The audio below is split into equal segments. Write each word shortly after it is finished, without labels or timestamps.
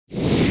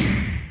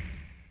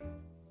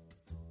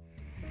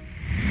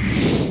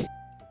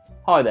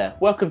Hi there,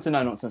 welcome to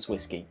Nonsense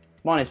Whisky.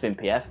 My name's Vin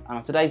PF, and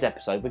on today's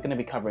episode we're going to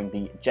be covering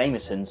the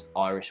Jameson's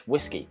Irish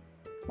Whisky.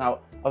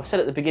 Now, I've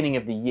said at the beginning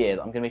of the year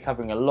that I'm going to be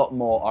covering a lot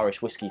more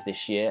Irish whiskies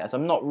this year, as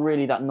I'm not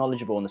really that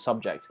knowledgeable on the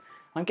subject.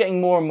 I'm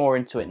getting more and more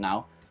into it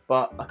now,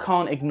 but I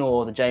can't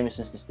ignore the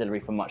Jameson's distillery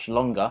for much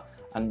longer,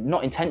 and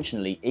not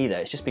intentionally either.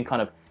 It's just been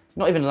kind of,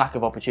 not even lack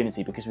of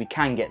opportunity, because we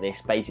can get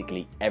this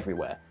basically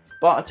everywhere.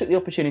 But I took the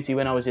opportunity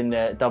when I was in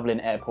the Dublin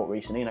airport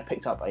recently, and I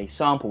picked up a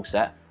sample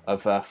set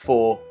of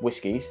 4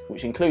 whiskies,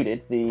 which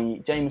included the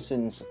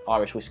Jameson's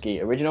Irish Whisky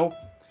Original.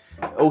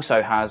 It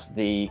also has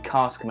the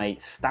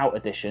Caskmate Stout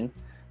Edition,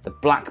 the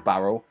Black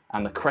Barrel,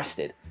 and the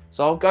Crested.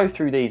 So I'll go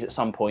through these at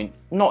some point,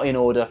 not in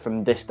order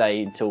from this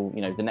day until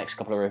the next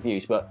couple of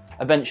reviews, but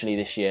eventually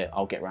this year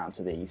I'll get round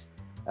to these.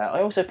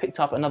 I also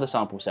picked up another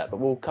sample set, but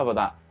we'll cover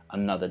that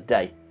another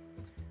day.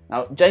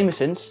 Now,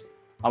 Jameson's,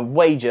 I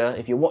wager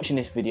if you're watching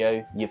this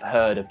video, you've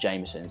heard of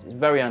Jameson's. It's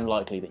very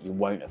unlikely that you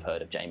won't have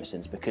heard of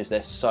Jameson's because they're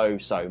so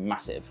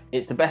massive.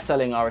 It's the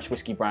best-selling Irish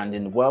whiskey brand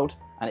in the world,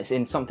 and it's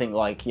in something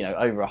like,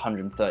 over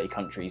 130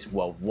 countries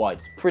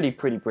worldwide. It's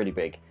pretty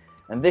big.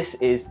 And this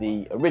is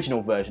the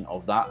original version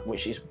of that,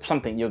 which is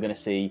something you're going to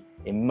see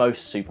in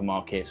most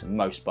supermarkets and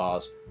most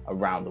bars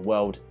around the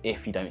world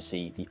if you don't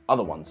see the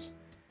other ones.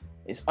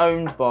 It's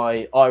owned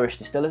by Irish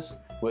distillers,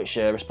 which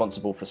are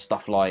responsible for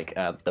stuff like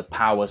the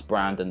Powers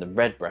brand and the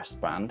Redbreast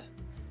brand.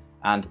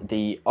 And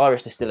the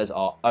Irish distillers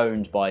are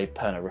owned by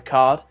Pernod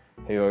Ricard,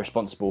 who are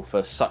responsible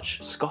for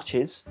such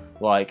scotches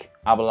like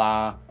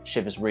Abelard,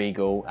 Chivas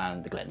Regal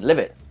and the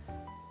Glenlivet,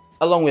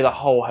 along with a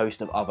whole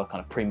host of other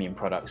kind of premium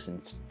products and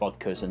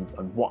vodkas and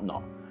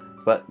whatnot.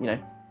 But,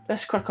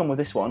 let's crack on with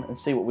this one and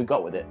see what we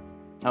got with it.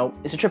 Now,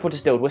 it's a triple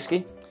distilled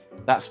whiskey.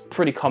 That's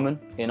pretty common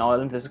in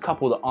Ireland. There's a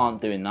couple that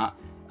aren't doing that,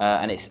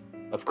 and it's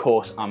of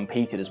course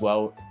unpeated as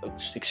well.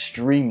 It's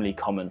extremely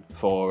common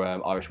for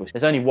Irish whiskey.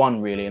 There's only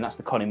one really, and that's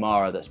the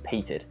Connemara that's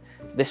peated.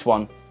 This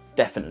one,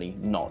 definitely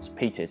not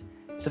peated.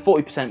 It's a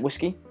 40%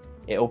 whiskey.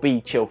 It'll be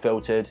chill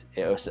filtered.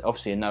 It's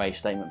obviously a no age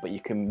statement, but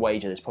you can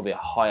wager there's probably a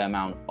high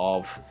amount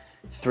of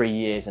 3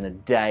 years and a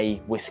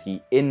day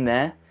whiskey in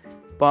there.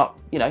 But,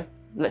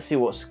 let's see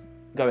what's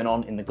going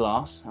on in the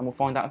glass, and we'll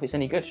find out if it's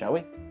any good, shall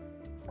we?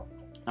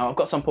 Now, I've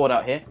got some poured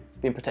out here,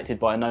 being protected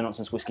by a No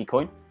Nonsense Whisky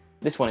coin.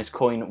 This one is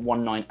coin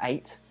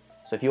 198,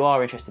 so if you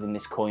are interested in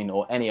this coin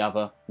or any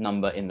other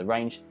number in the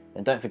range,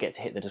 then don't forget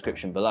to hit the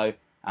description below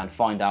and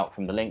find out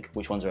from the link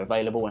which ones are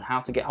available and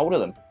how to get hold of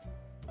them.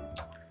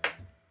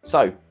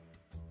 So,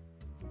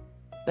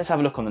 let's have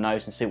a look on the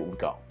nose and see what we've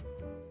got.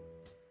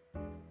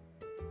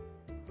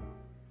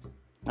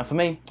 Now for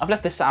me, I've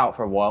left this sat out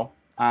for a while,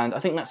 and I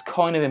think that's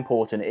kind of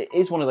important. It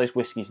is one of those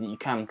whiskies that you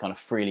can kind of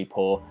freely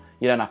pour.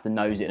 You don't have to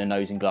nose it in a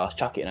nosing glass,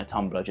 chuck it in a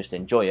tumbler, just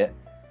enjoy it.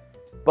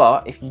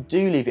 But if you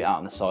do leave it out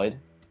on the side,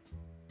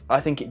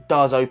 I think it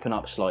does open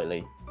up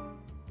slightly.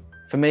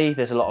 For me,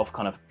 there's a lot of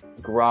kind of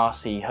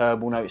grassy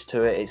herbal notes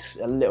to it. It's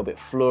a little bit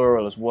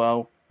floral as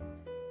well.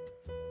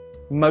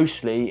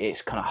 Mostly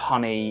it's kind of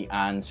honey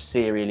and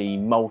cereally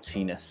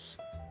maltiness.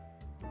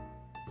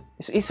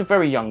 It's a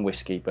very young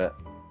whiskey, but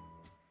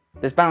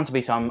there's bound to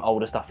be some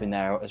older stuff in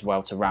there as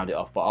well to round it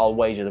off, but I'll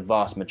wager the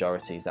vast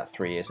majority is that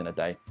 3 years and a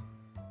day.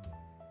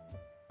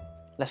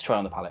 Let's try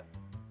on the palate.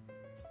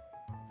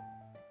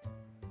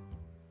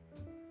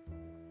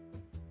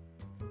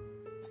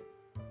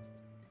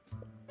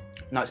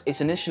 Now,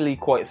 it's initially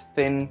quite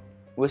thin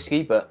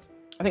whiskey, but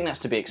I think that's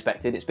to be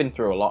expected. It's been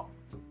through a lot.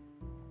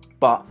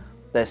 But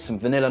there's some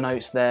vanilla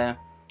notes there,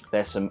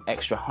 there's some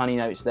extra honey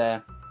notes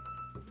there,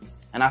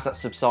 and as that's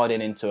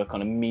subsiding into a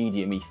kind of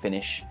medium-y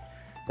finish,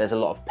 there's a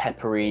lot of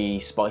peppery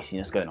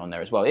spiciness going on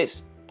there as well.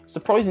 It's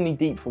surprisingly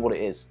deep for what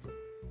it is.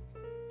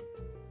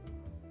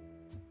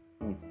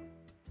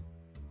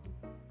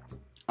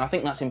 I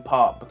think that's in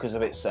part because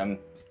of its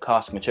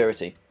cask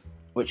maturity,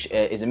 which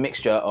is a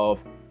mixture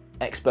of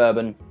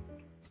ex-bourbon,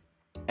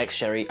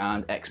 ex-sherry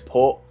and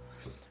ex-port.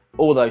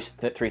 All those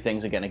three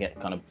things are going to get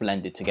kind of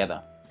blended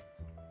together.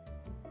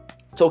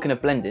 Talking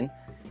of blending,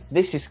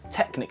 this is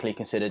technically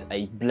considered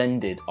a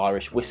blended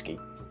Irish whiskey.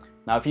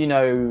 Now, if you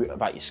know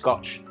about your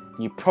Scotch,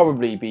 you'd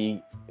probably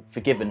be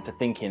forgiven for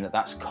thinking that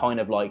that's kind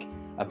of like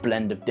a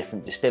blend of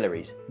different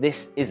distilleries.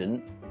 This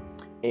isn't.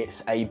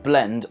 It's a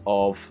blend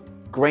of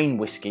grain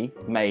whiskey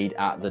made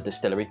at the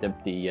distillery,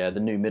 the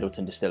New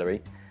Middleton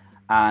distillery,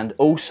 and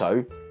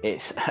also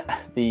it's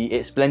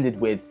blended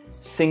with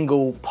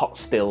single pot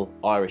still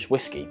Irish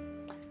whiskey.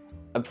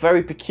 A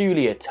very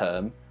peculiar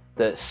term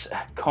that's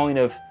kind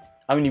of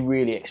only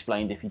really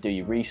explained if you do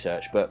your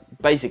research, but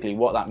basically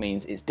what that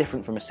means is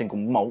different from a single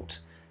malt,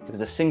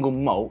 because a single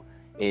malt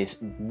is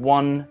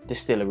one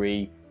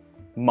distillery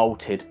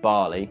malted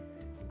barley,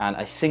 and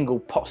a single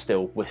pot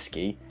still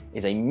whiskey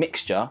is a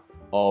mixture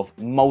of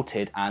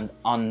malted and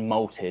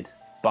unmalted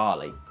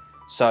barley.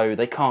 So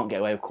they can't get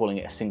away with calling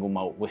it a single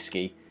malt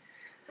whiskey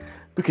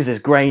because there's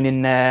grain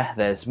in there,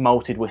 there's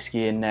malted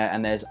whiskey in there,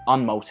 and there's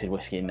unmalted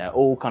whiskey in there,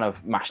 all kind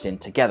of mashed in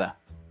together.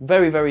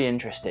 Very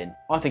interesting.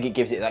 I think it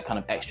gives it that kind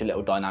of extra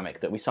little dynamic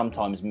that we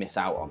sometimes miss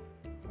out on.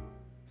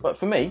 But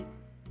for me,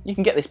 You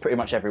can get this pretty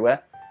much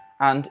everywhere,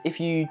 and if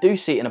you do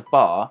see it in a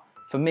bar,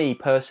 for me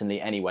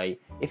personally anyway,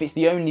 if it's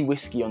the only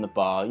whiskey on the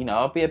bar, you know,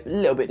 I'll be a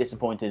little bit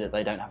disappointed that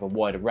they don't have a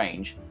wider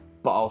range,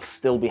 but I'll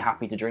still be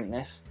happy to drink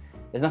this.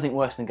 There's nothing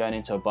worse than going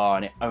into a bar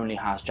and it only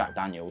has Jack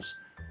Daniels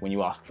when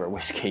you ask for a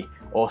whiskey,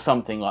 or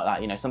something like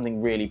that, you know,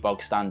 something really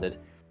bog standard.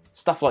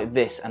 Stuff like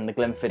this and the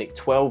Glenfiddich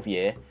 12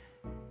 year,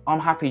 I'm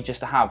happy just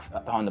to have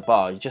behind the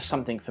bar, just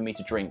something for me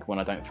to drink when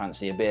I don't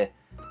fancy a beer.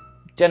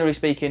 Generally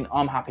speaking,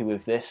 I'm happy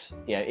with this.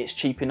 Yeah, it's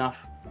cheap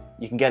enough,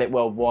 you can get it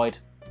worldwide,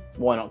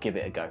 why not give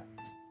it a go?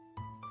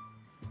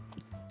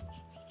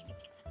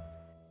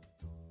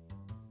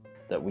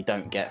 That we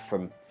don't get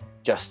from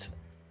just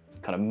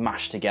kind of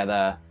mashed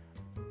together.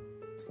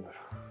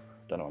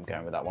 Don't know where I'm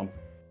going with that one.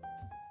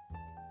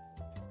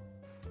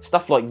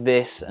 Stuff like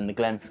this and the